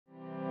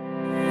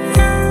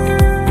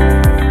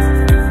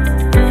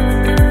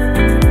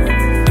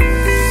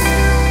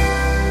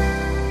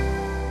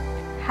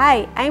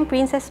Hi, I'm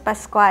Princess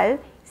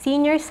Pascual,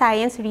 Senior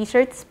Science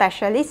Research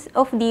Specialist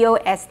of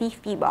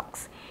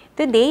DOST-PHIVOLCS.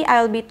 Today,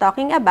 I'll be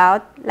talking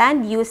about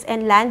land use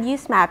and land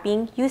use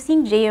mapping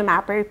using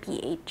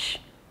GeoMapperPH.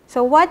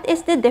 So what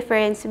is the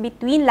difference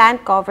between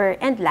land cover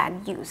and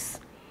land use?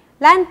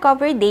 Land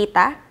cover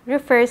data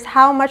refers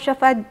how much of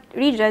a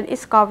region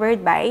is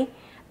covered by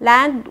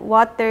land,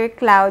 water,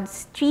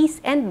 clouds,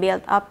 trees, and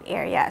built-up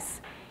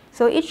areas.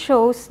 So it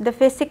shows the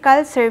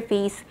physical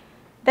surface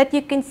that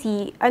you can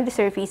see on the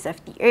surface of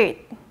the earth.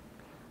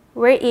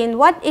 Wherein,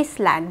 what is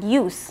land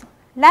use?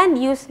 Land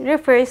use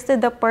refers to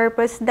the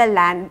purpose the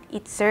land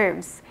it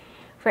serves.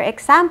 For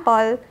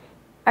example,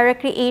 a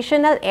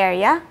recreational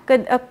area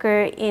could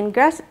occur in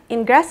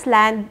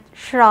grassland,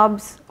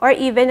 shrubs, or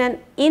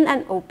even in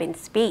an open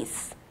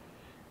space.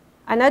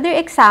 Another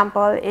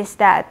example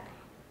is that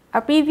a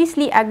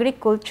previously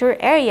agriculture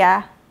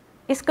area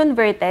is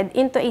converted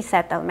into a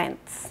settlement.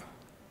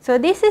 So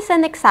this is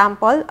an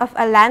example of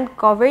a land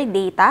cover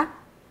data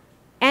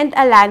and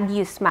a land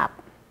use map.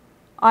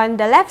 On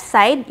the left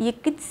side, you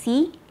could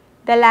see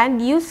the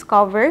land use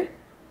cover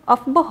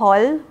of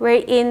Bohol,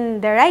 wherein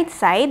the right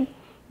side,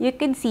 you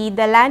could see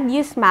the land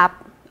use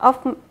map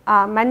of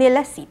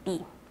Manila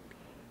City.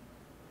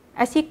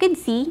 As you can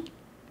see,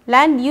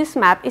 land use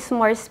map is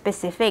more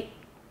specific.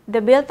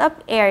 The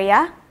built-up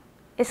area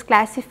is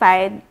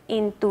classified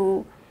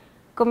into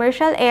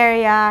commercial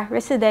area,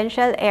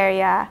 residential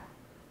area,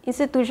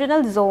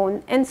 institutional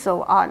zone, and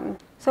so on.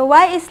 So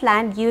why is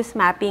land use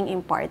mapping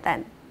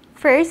important?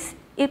 First,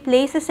 it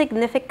plays a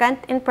significant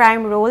and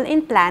prime role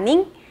in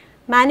planning,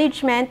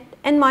 management,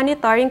 and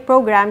monitoring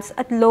programs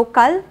at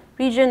local,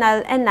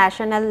 regional, and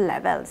national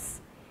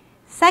levels.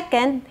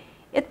 Second,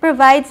 it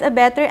provides a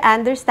better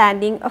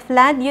understanding of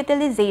land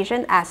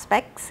utilization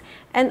aspects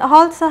and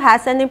also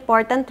has an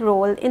important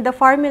role in the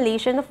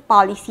formulation of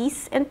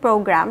policies and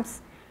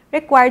programs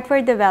required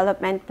for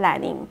development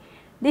planning.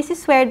 This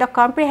is where the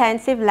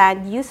comprehensive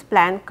land use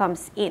plan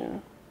comes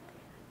in.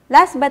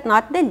 Last but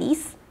not the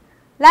least,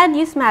 land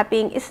use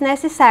mapping is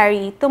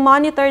necessary to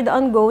monitor the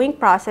ongoing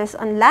process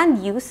on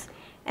land use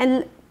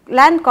and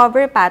land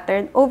cover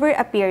pattern over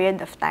a period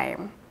of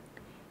time.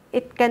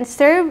 It can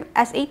serve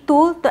as a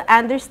tool to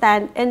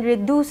understand and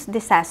reduce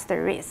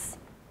disaster risk.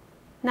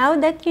 Now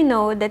that you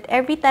know that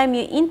every time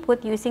you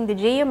input using the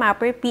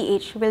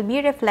GeoMapperPH will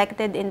be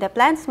reflected in the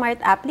PlanSmart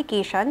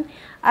application,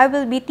 I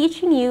will be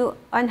teaching you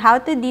on how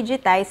to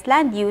digitize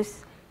land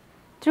use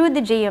through the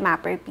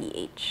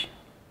GeoMapperPH.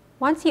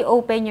 Once you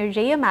open your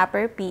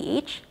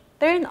GeoMapperPH,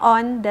 turn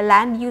on the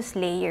land use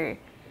layer.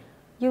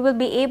 You will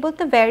be able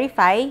to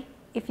verify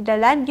if the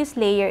land use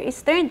layer is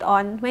turned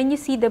on when you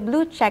see the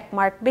blue check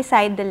mark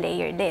beside the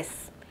layer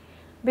disk.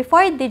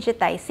 Before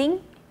digitizing,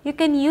 you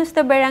can use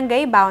the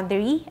barangay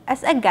boundary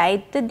as a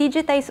guide to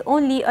digitize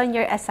only on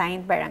your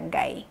assigned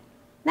barangay.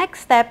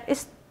 Next step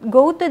is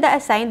go to the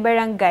assigned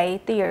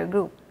barangay to your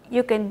group.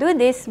 You can do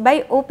this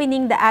by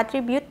opening the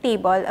attribute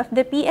table of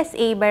the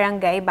PSA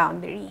barangay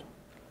boundary.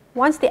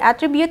 Once the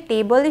attribute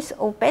table is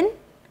open,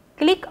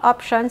 click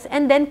Options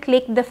and then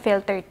click the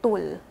Filter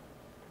tool.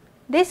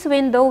 This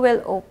window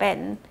will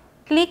open.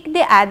 Click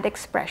the Add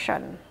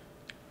expression.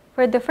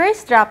 For the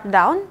first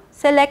drop-down,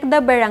 select the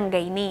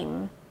barangay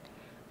name.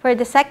 For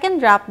the second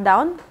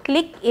drop-down,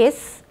 click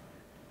Is.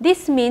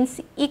 This means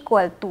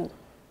equal to.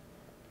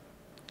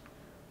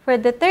 For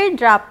the third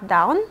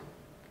drop-down,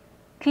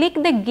 click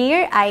the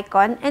gear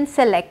icon and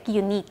select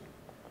Unique.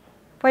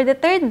 For the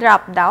third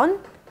drop-down,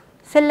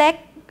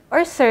 select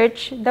or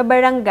search the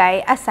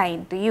barangay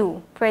assigned to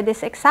you. For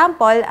this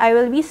example, I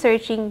will be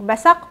searching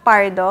Basak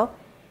Pardo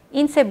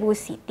in Cebu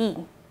City.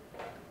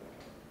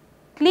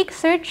 Click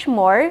Search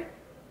More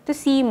to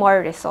see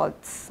more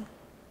results.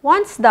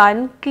 Once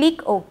done,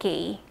 click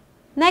OK.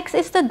 Next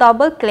is to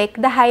double-click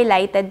the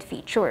highlighted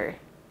feature.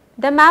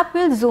 The map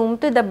will zoom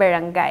to the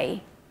barangay.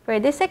 For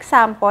this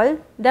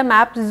example, the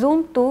map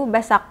zoomed to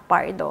Basak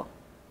Pardo.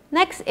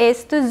 Next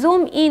is to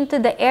zoom into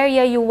the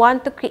area you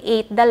want to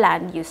create the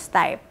land use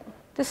type.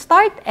 To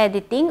start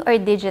editing or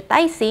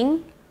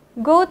digitizing,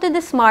 go to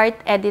the Smart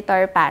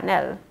Editor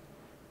panel.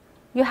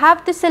 You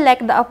have to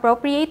select the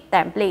appropriate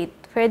template.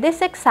 For this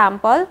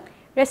example,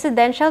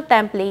 residential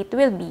template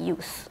will be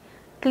used.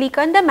 Click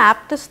on the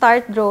map to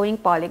start drawing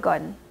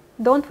polygon.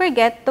 Don't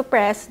forget to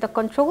press the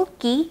Control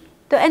key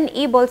to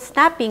enable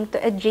snapping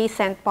to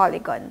adjacent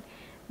polygon.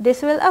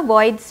 This will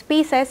avoid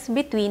spaces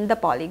between the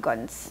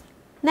polygons.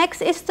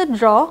 Next is to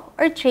draw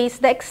or trace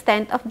the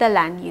extent of the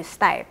land use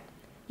type.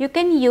 You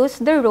can use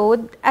the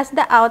road as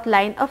the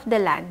outline of the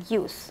land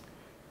use.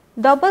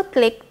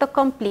 Double-click to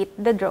complete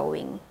the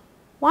drawing.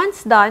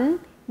 Once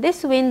done,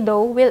 this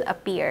window will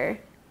appear.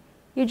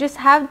 You just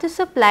have to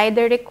supply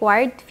the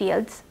required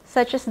fields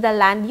such as the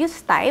land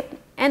use type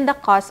and the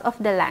cost of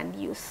the land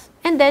use.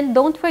 And then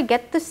don't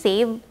forget to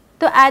save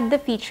to add the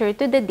feature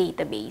to the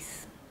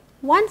database.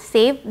 Once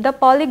saved, the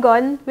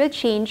polygon will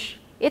change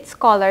its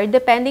color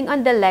depending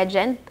on the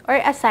legend or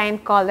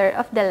assigned color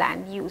of the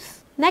land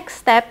use.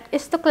 Next step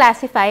is to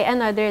classify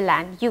another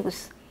land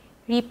use.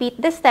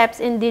 Repeat the steps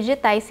in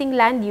digitizing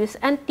land use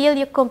until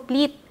you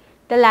complete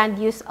the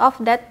land use of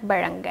that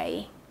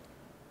barangay.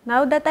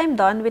 Now that I'm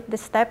done with the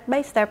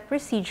step-by-step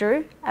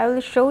procedure, I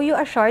will show you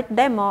a short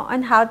demo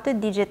on how to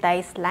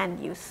digitize land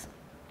use.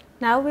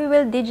 Now we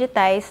will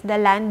digitize the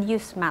land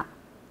use map.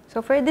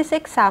 So for this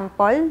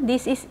example,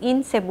 this is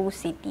in Cebu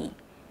City.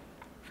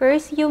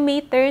 First, you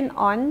may turn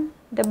on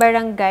the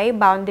barangay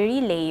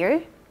boundary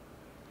layer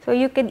so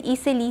you can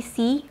easily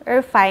see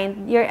or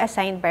find your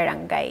assigned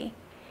barangay.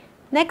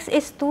 Next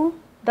is to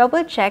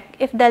double-check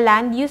if the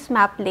land use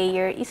map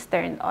layer is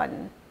turned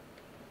on.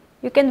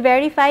 You can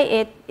verify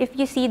it if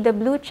you see the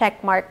blue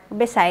check mark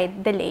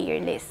beside the layer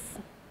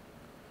list.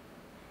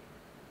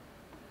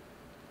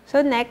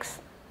 So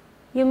next,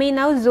 you may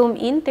now zoom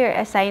in to your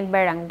assigned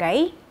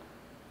barangay.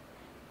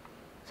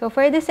 So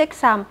for this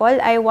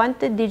example, I want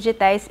to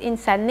digitize in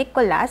San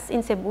Nicolas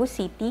in Cebu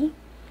City.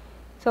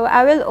 So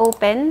I will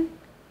open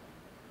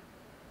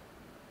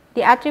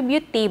the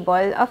attribute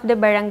table of the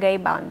barangay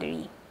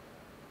boundary.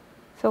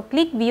 So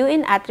click View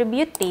in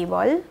Attribute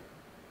Table.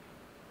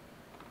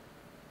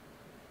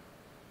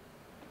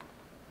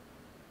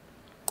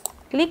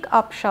 Click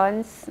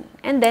Options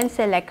and then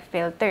select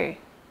Filter.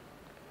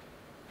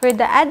 For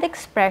the Add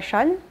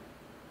Expression,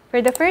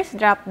 for the first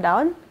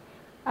drop-down,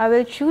 I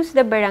will choose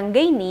the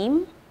barangay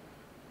name.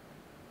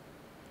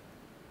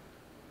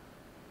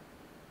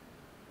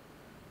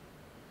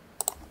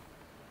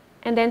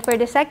 And then for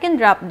the second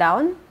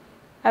drop-down,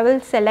 I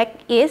will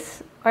select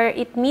Is, or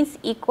it means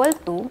equal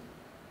to.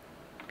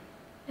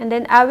 And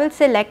then I will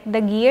select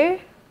the gear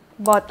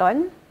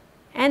button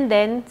and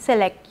then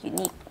select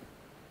Unique.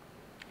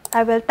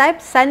 I will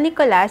type San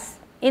Nicolas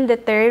in the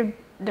third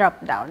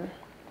drop-down.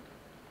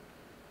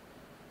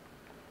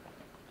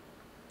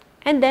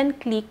 And then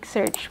click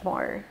Search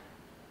More.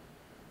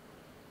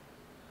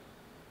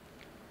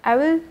 I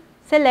will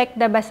select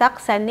the Basak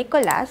San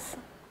Nicolas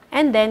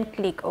and then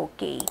click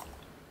OK.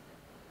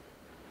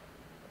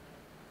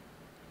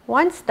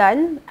 Once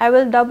done, I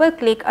will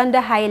double-click on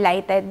the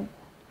highlighted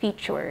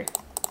feature.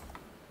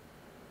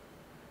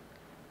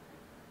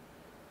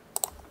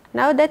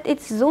 Now that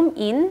it's zoomed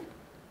in,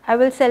 I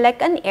will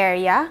select an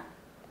area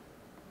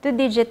to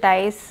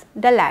digitize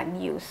the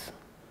land use.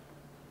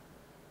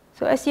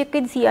 So as you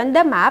can see on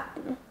the map,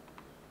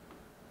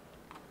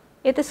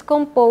 it is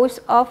composed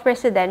of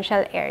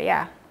residential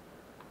area.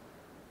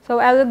 So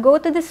I will go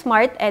to the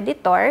Smart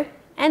Editor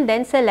and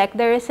then select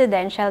the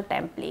residential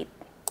template.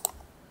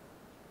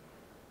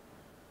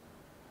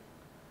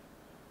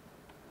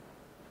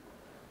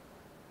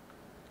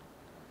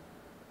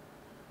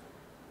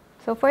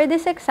 So for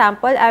this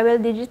example, I will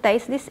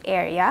digitize this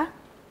area.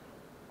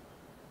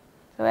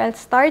 So I'll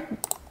start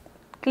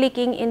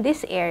clicking in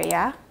this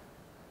area.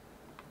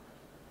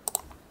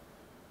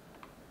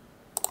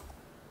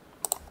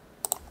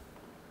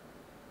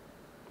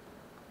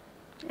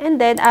 And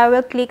then I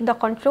will click the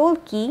Control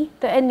key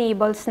to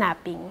enable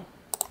snapping.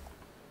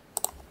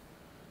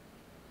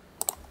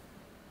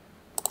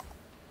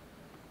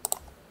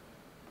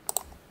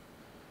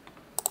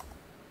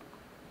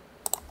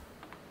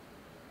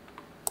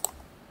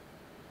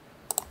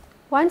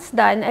 Once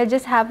done, I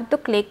just have to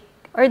click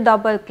or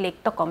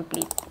double-click to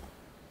complete.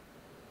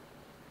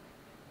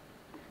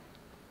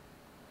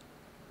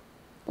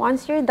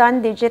 Once you're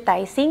done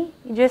digitizing,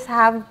 you just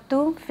have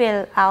to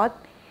fill out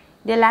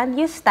the land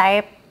use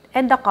type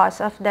and the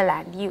cost of the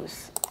land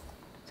use.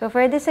 So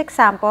for this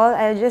example,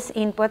 I'll just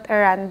input a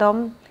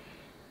random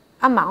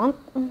amount.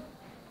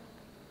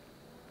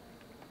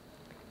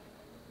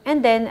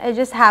 And then I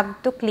just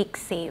have to click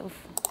Save.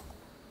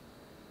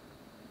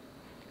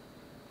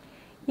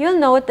 You'll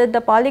note that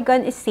the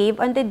polygon is saved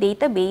on the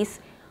database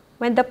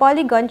when the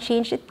polygon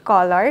changed its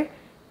color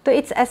to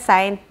its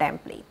assigned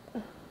template.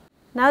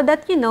 Now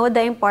that you know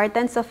the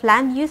importance of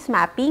land use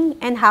mapping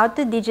and how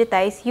to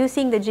digitize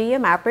using the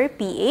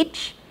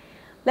GeoMapperPH,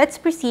 let's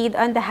proceed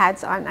on the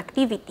hands-on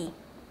activity.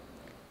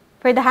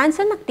 For the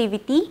hands-on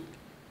activity,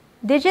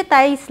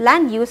 digitize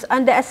land use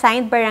on the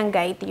assigned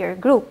barangay to your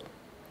group.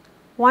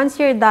 Once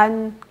you're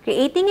done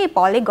creating a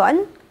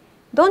polygon,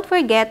 don't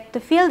forget to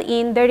fill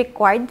in the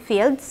required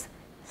fields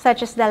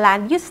such as the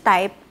land use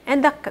type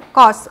and the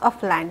cost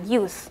of land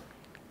use.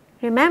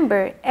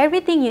 Remember,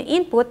 everything you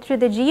input through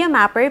the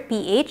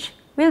GeoMapperPH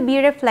will be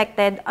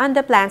reflected on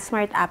the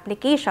PlanSmart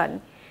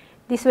application.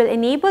 This will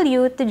enable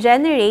you to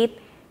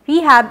generate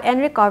rehab and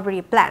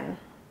recovery plan.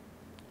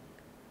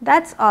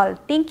 That's all.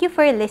 Thank you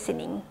for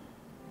listening.